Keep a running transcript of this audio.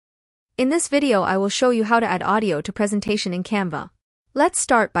In this video I will show you how to add audio to presentation in Canva. Let's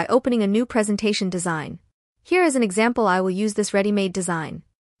start by opening a new presentation design. Here is an example. I will use this ready-made design.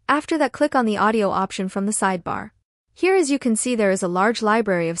 After that, click on the audio option from the sidebar. Here, as you can see, there is a large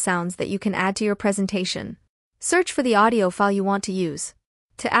library of sounds that you can add to your presentation. Search for the audio file you want to use.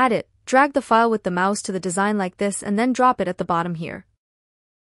 To add it, drag the file with the mouse to the design like this and then drop it at the bottom here.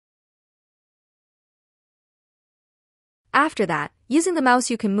 After that, using the mouse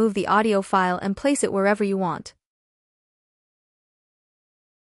you can move the audio file and place it wherever you want.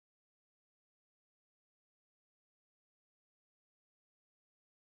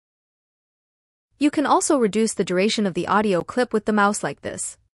 You can also reduce the duration of the audio clip with the mouse like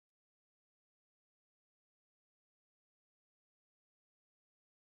this.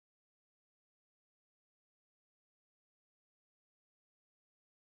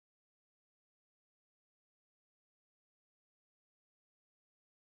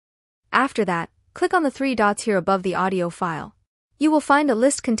 After that, click on the three dots here above the audio file. You will find a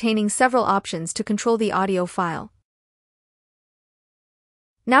list containing several options to control the audio file.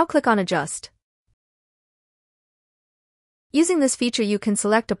 Now click on Adjust. Using this feature you can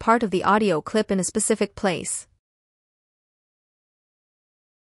select a part of the audio clip in a specific place.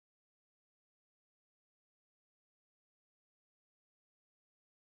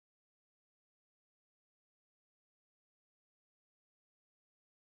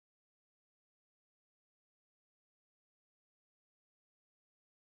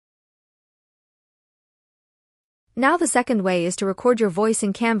 Now the second way is to record your voice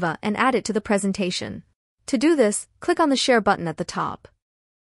in Canva and add it to the presentation. To do this, click on the Share button at the top.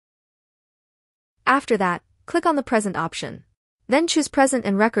 After that, click on the Present option. Then choose Present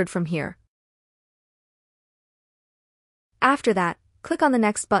and Record from here. After that, click on the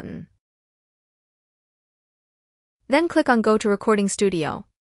Next button. Then click on Go to Recording Studio.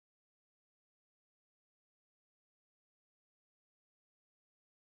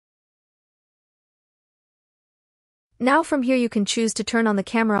 Now from here you can choose to turn on the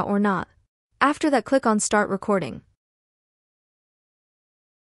camera or not. After that, click on Start Recording.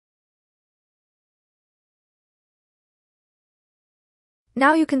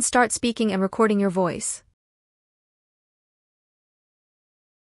 Now you can start speaking and recording your voice.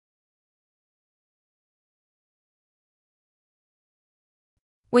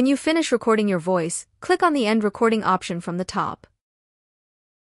 When you finish recording your voice, click on the End Recording option from the top.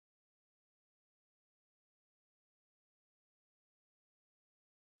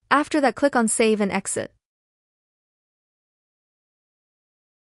 After that, click on Save and Exit.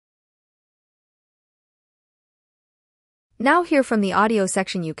 Now here from the audio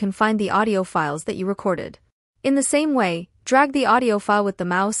section you can find the audio files that you recorded. In the same way, drag the audio file with the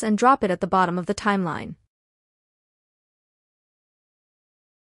mouse and drop it at the bottom of the timeline.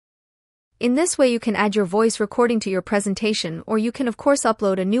 In this way you can add your voice recording to your presentation, or you can of course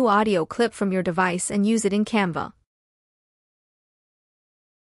upload a new audio clip from your device and use it in Canva.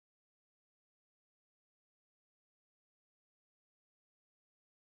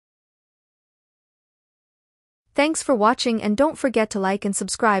 Thanks for watching and don't forget to like and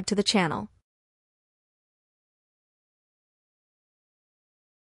subscribe to the channel.